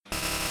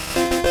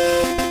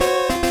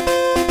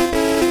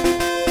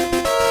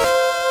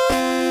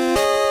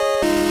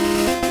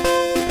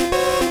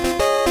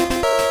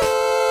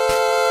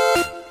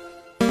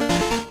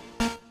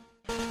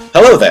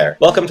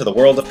Welcome to the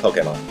world of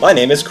Pokemon. My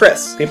name is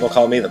Chris. People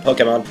call me the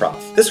Pokemon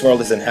Prof. This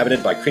world is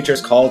inhabited by creatures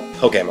called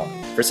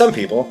Pokemon. For some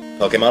people,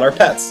 Pokemon are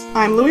pets.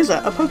 I'm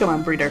Louisa, a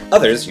Pokemon breeder.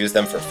 Others use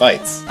them for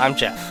fights. I'm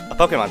Jeff, a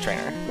Pokemon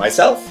trainer.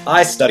 Myself,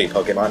 I study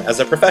Pokemon as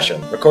a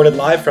profession. Recorded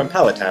live from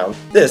Palatown,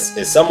 this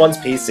is Someone's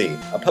PC,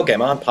 a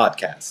Pokemon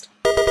podcast.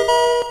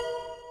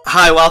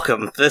 Hi,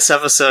 welcome. This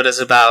episode is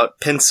about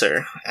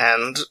Pinsir,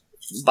 and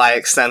by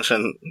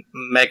extension,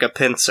 Mega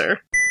Pinsir.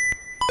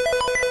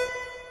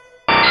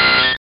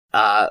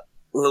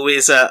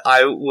 Louisa,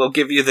 I will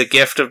give you the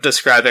gift of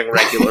describing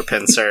regular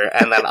Pinsir,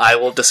 and then I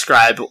will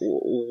describe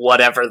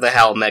whatever the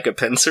hell Mega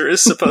Pinsir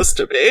is supposed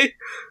to be.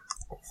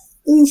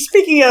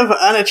 Speaking of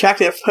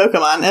unattractive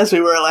Pokemon, as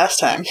we were last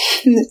time,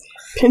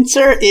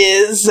 Pinsir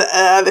is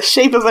the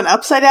shape of an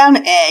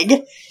upside-down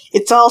egg.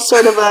 It's all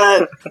sort of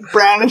a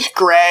brownish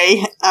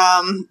gray.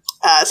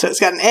 So it's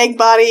got an egg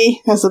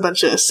body, has a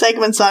bunch of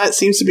segments on it,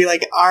 seems to be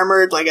like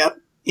armored, like a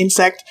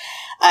insect.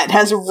 It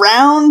has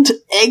round,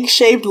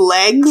 egg-shaped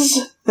legs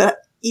that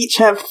each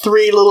have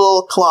 3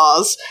 little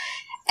claws,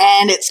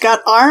 and it's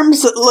got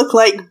arms that look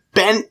like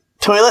bent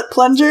toilet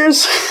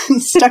plungers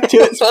stuck to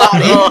its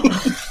body.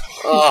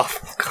 Oh,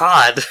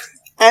 God.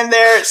 And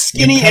they're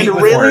skinny and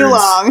really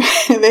long.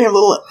 They have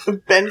little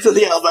bends at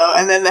the elbow,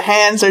 and then the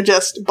hands are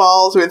just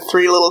balls with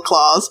 3 little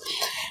claws.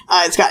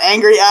 It's got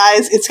angry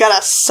eyes. It's got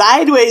a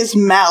sideways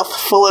mouth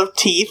full of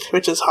teeth,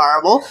 which is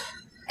horrible.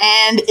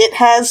 And it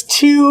has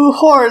 2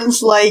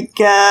 horns like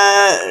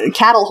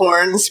cattle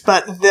horns,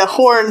 but the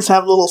horns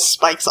have little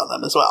spikes on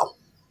them as well.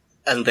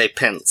 And they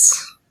pinch.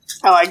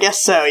 Oh, I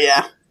guess so,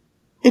 yeah.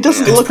 It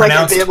doesn't look like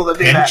I'd be able to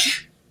do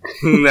pinch.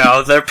 that.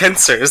 No, they're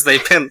pincers. They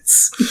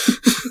pinch.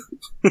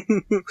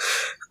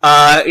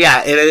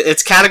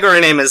 Its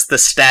category name is the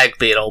Stag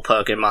Beetle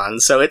Pokemon,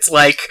 so it's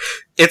like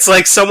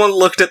someone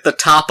looked at the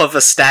top of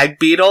a stag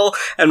beetle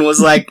and was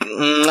like,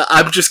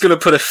 I'm just gonna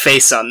put a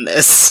face on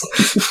this.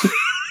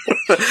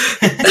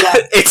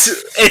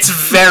 It's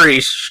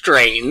very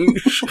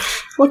strange.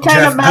 What kind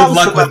Jeff, of mouths good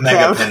luck with do Mega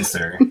have?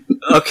 Pinsir.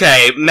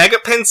 Okay, Mega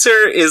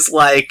Pinsir is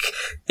like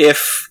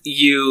if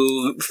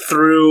you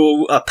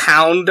threw a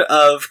pound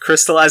of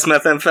crystallized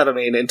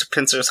methamphetamine into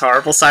Pinsir's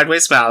horrible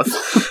sideways mouth,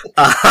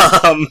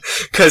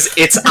 cause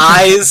its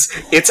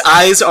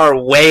eyes are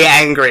way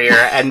angrier,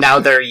 and now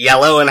they're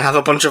yellow and have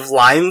a bunch of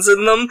lines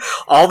in them.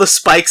 All the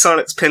spikes on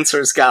its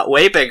pincers got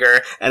way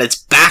bigger, and its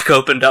back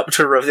opened up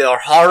to reveal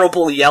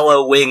horrible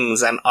yellow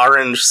wings and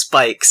orange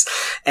spikes,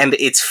 and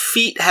its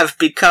feet have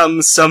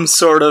become some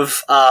sort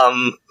of,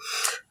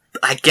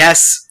 I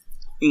guess,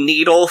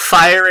 needle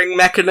firing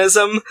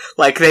mechanism.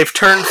 Like, they've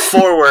turned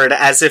forward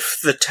as if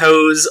the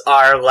toes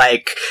are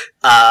like,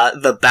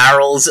 the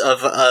barrels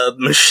of a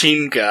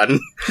machine gun.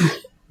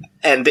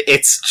 And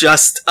it's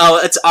just,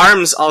 its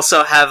arms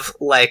also have,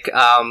 like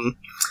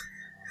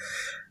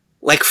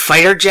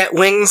fighter jet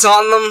wings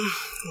on them.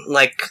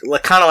 Like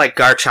kind of like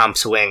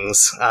Garchomp's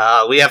wings.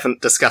 We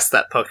haven't discussed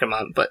that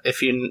Pokemon, but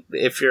if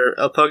you're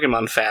a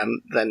Pokemon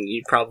fan, then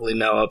you probably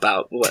know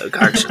about what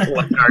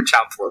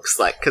Garchomp looks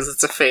like, because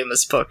it's a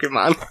famous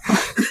Pokemon.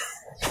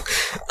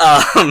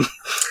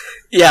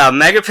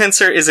 Mega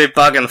Pinsir is a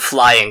bug and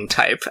flying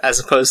type, as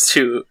opposed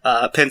to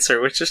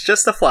Pinsir, which is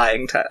just a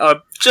flying type.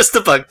 Just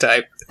a bug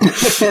type.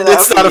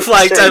 It's not a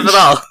flying type at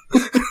all.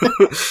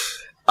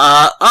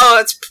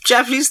 Its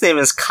Japanese name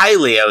is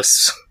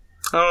Kylios.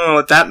 I don't know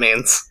what that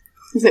means.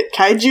 Is it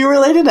kaiju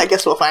related? I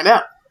guess we'll find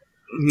out.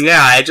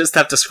 Yeah, I just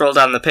have to scroll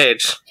down the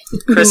page.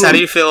 Chris, how do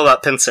you feel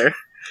about Pinsir?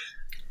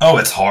 Oh,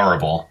 it's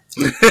horrible.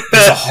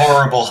 It's a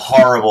horrible,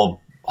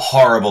 horrible,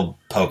 horrible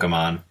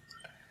Pokemon.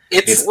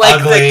 It's like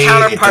ugly, the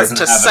counterpart to it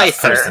doesn't have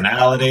Scyther.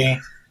 Personality.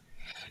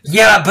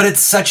 Yeah, but it's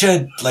such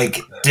a,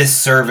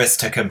 disservice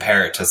to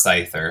compare it to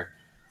Scyther.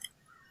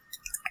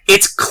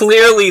 It's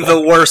clearly the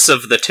worse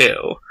of the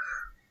two.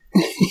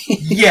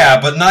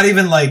 Yeah, but not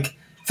even,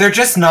 they're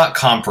just not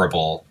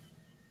comparable.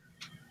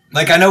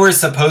 I know we're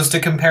supposed to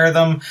compare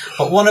them,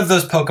 but one of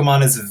those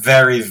Pokemon is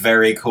very,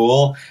 very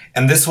cool,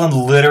 and this one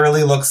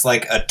literally looks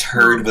like a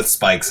turd with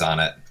spikes on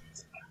it.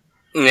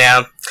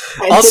 Yeah.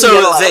 Also,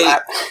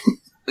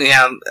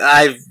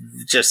 I've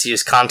just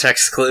used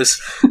context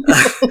clues.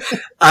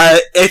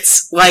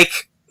 It's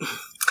like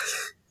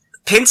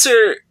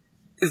Pinsir.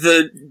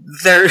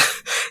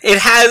 It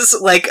has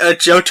a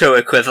Johto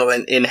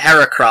equivalent in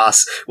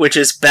Heracross, which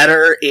is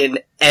better in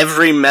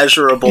every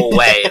measurable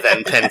way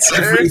than Pinsir.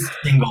 Every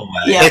single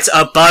way. Yeah. It's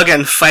a bug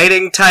and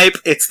fighting type.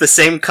 It's the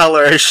same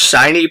color as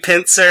shiny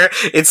Pinsir.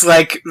 It's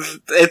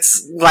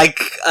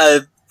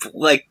a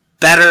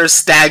better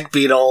stag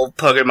beetle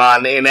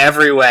Pokemon in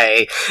every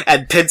way,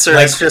 and Pinsir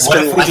has just what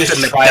been if we left just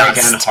in the try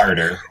dust. again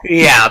harder?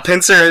 Yeah,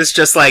 Pinsir is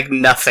just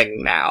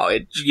nothing now.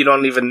 You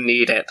don't even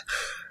need it.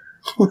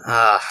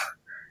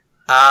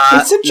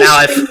 It's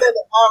interesting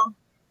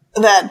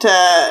that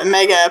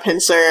Mega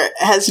Pinsir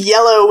has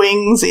yellow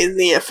wings in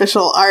the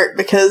official art,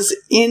 because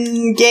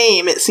in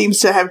game it seems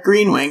to have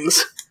green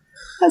wings.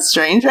 That's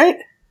strange, right?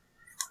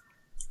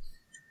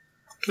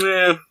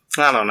 I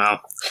don't know.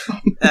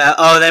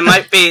 They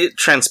might be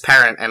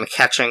transparent and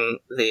catching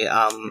the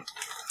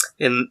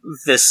in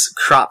this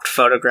cropped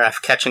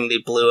photograph catching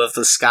the blue of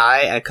the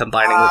sky and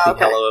combining with the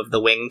yellow of the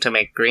wing to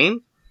make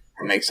green.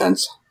 That makes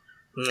sense.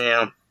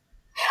 Yeah.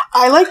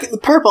 I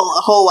like purple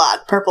a whole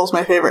lot. Purple's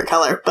my favorite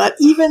color. But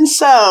even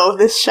so,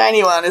 this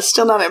shiny one is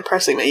still not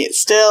impressing me. It's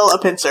still a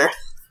pincer.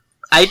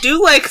 I do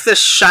like the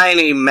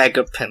shiny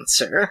Mega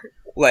Pinsir,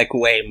 like,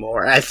 way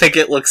more. I think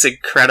it looks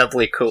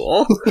incredibly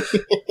cool.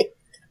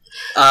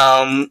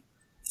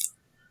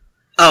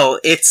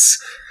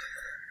 It's...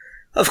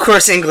 Of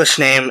course, English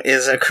name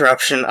is a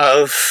corruption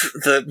of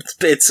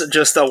it's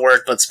just a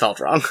word but spelled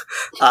wrong.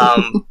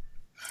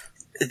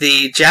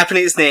 The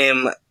Japanese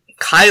name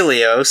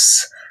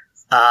Kylios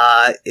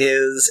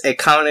is a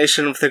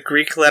combination of the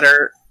Greek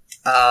letter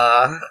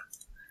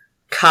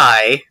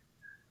Chi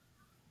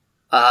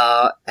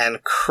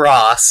and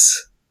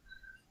cross.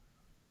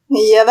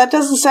 Yeah, that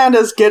doesn't sound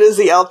as good as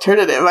the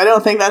alternative. I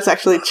don't think that's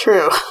actually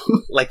true.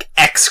 Like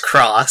X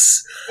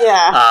cross.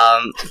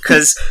 Yeah.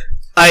 Because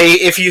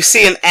if you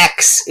see an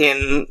X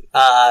in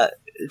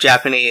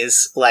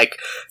Japanese, like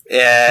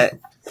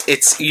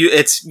it's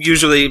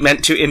usually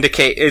meant to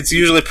indicate. It's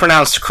usually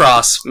pronounced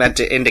cross, meant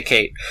to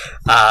indicate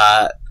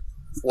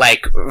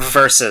like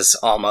versus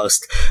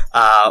almost,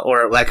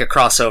 or like a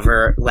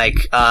crossover,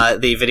 like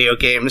the video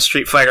game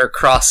Street Fighter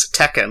Cross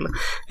Tekken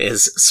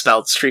is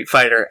spelled Street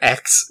Fighter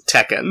X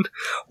Tekken,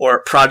 or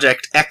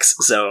Project X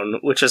Zone,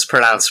 which is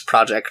pronounced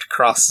Project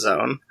Cross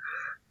Zone.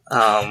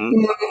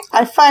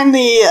 I find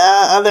the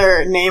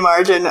other name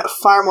origin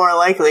far more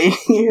likely,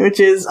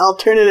 which is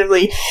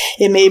alternatively,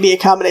 it may be a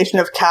combination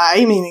of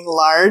Kai, meaning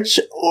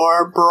large,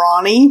 or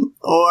brawny,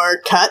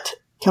 or cut,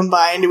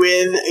 combined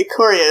with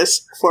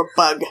Corios for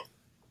bug.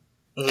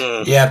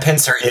 Yeah,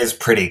 Pinsir is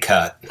pretty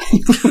cut.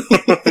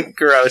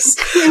 Gross.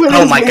 With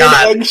Oh his my weird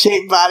god.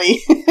 egg-shaped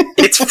body.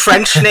 Its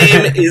French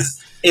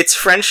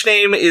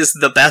name is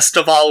the best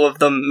of all of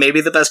them, maybe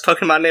the best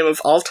Pokemon name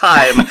of all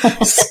time,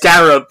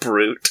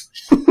 Scarabrute.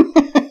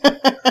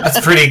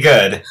 That's pretty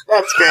good.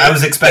 That's great. I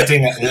was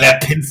expecting Le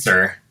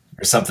Pinsir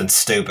or something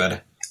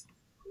stupid.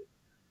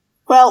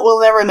 Well,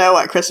 we'll never know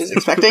what Chris is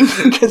expecting,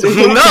 because we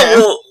can't hear him.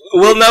 No,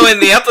 we'll know in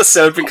the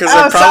episode because Oh,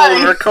 they're probably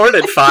sorry.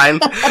 recorded fine.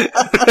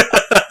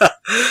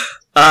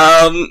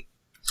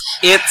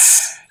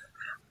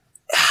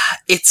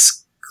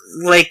 It's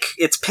like,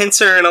 it's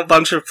Pinsir in a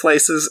bunch of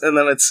places, and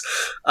then it's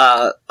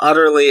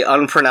utterly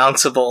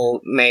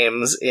unpronounceable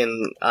names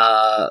in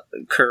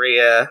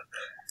Korea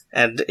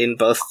and in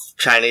both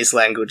Chinese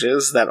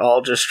languages that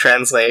all just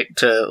translate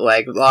to,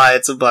 like,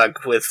 it's a bug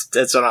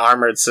it's an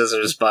armored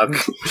scissors bug.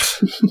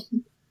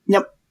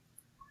 Yep.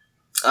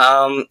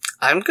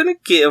 I'm gonna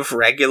give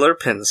regular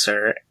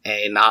Pinsir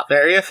a not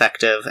very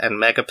effective and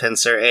Mega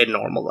Pinsir a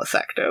normal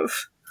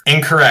effective.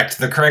 Incorrect.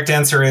 The correct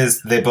answer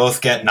is they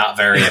both get not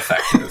very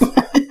effective.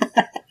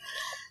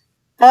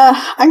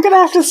 I'm gonna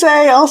have to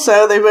say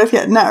also they both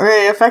get not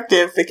very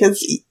effective,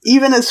 because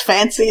even as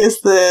fancy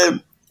as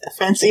the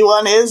fancy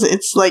one is,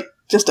 it's like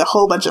just a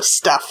whole bunch of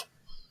stuff.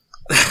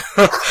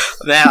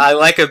 Man, I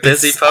like a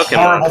busy It's Pokemon.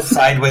 horrible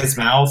sideways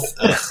mouth.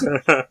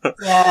 Ugh.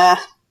 Yeah.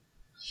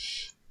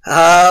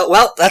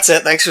 Well, that's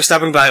it. Thanks for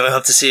stopping by. We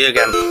hope to see you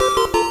again.